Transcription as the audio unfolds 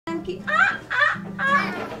monkey. Ah, ah,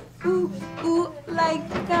 ah. Ooh, ooh,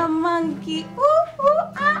 like a monkey. Ooh, ooh,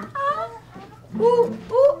 ah, ah. Ooh,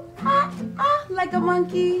 ooh, ah, ah, like a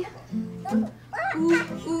monkey. Ooh,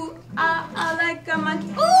 ooh, ah, ah, like a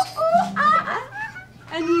monkey. Ooh, ooh, ah, ah.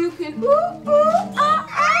 And you can ooh, ooh, ah,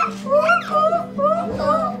 ah. Ooh, ooh, ooh,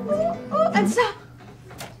 ooh, ooh, ooh. And stop.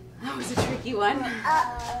 That was a tricky one.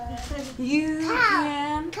 You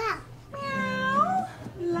can meow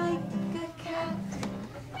like a cat.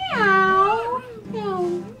 Meow, meow,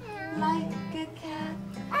 like a cat.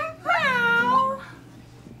 Meow,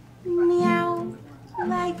 meow,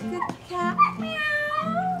 like a cat.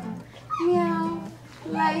 Meow, meow,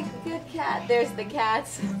 like a cat. There's the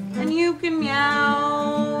cats. And you can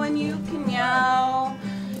meow, and you can meow.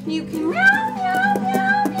 You can meow, meow,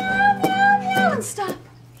 meow, meow, meow, meow, and stop.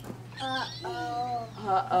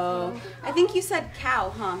 Uh-oh. I think you said cow,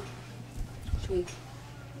 huh? Should we?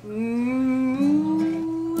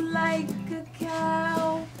 Moo like a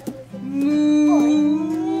cow.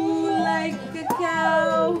 Moo like a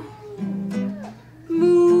cow.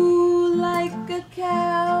 Moo like a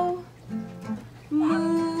cow.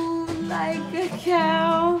 Moo like a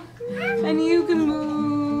cow. And you can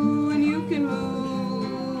moo, and you can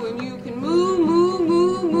moo, and you can moo, moo,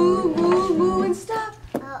 moo, moo, moo, moo, and stop.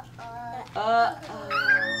 Uh-oh.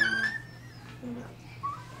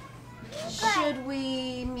 Should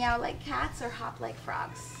we meow like cats or hop like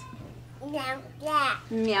frogs? Meow, yeah.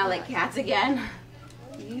 Meow like cats again.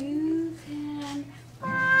 You can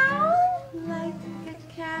meow like a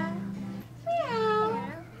cat. Meow.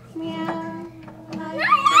 Meow like a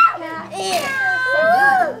cat.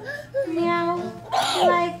 Meow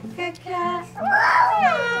like a cat.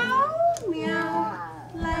 Meow. Meow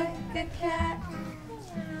like a cat.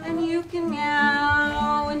 And you can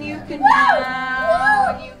meow, and you can meow,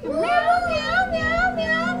 and you can meow, meow, meow,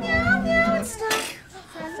 meow, meow, meow, and stop.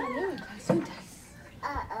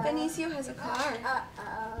 Benicio has a car.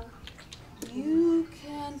 You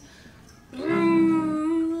can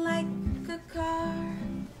vroom like a car.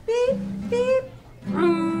 Beep, beep.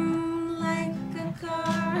 Vroom like a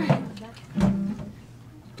car.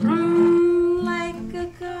 Vroom like a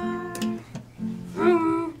car.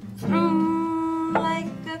 Vroom, vroom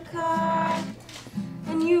like a car.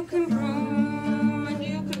 And you can vroom, and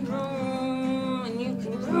you can vroom, and you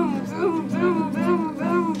can vroom, vroom, vroom, vroom,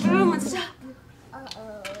 vroom, vroom, and stop.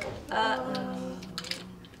 Uh-oh.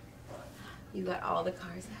 You got all the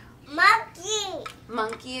cars out. Monkey.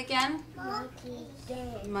 Monkey again? Monkey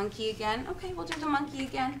again. Monkey again? Okay, we'll do the monkey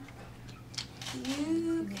again.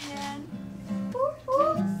 You can ooh,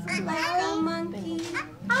 ooh, like a monkey.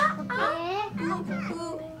 Ah, ah. Ooh,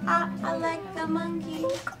 ooh, ah, ah, like a monkey.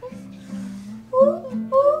 Ooh,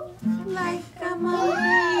 ooh, like a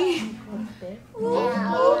monkey. Ooh, ooh,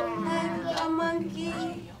 like a monkey.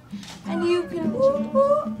 And you can ooh, ooh,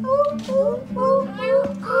 ooh, ooh, ooh, ooh, ooh,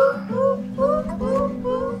 ooh, ooh, ooh,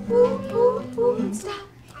 ooh, ooh, ooh, ooh, and stop.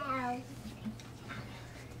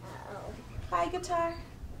 Bye, guitar.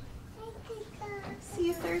 See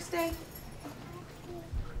you Thursday.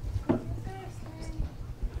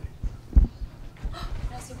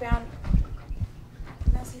 Nancy Brown.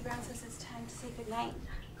 Nancy Brown says it's time to say goodnight.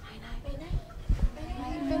 Night, night.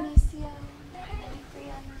 Night, Benicio. Night,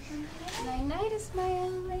 Brianna. Night, night, Ismael.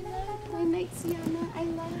 Night, night. Night, night, Sienna. I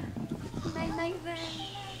love it. Night, night, then.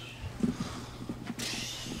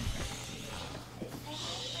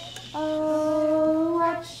 Oh,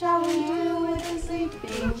 what shall we do with the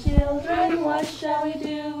sleeping children? What shall we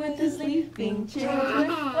do with the sleeping children?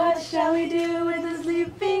 What shall we do with the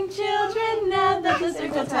sleeping children now that the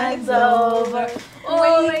circle time's over?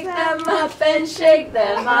 Wake them up and shake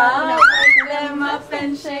them up. Wake them up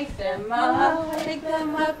and shake them up. Wake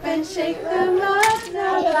them up and shake them up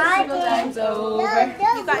now that the circle time's over.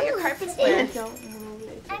 You got your carpet square.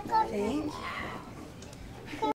 Thank you.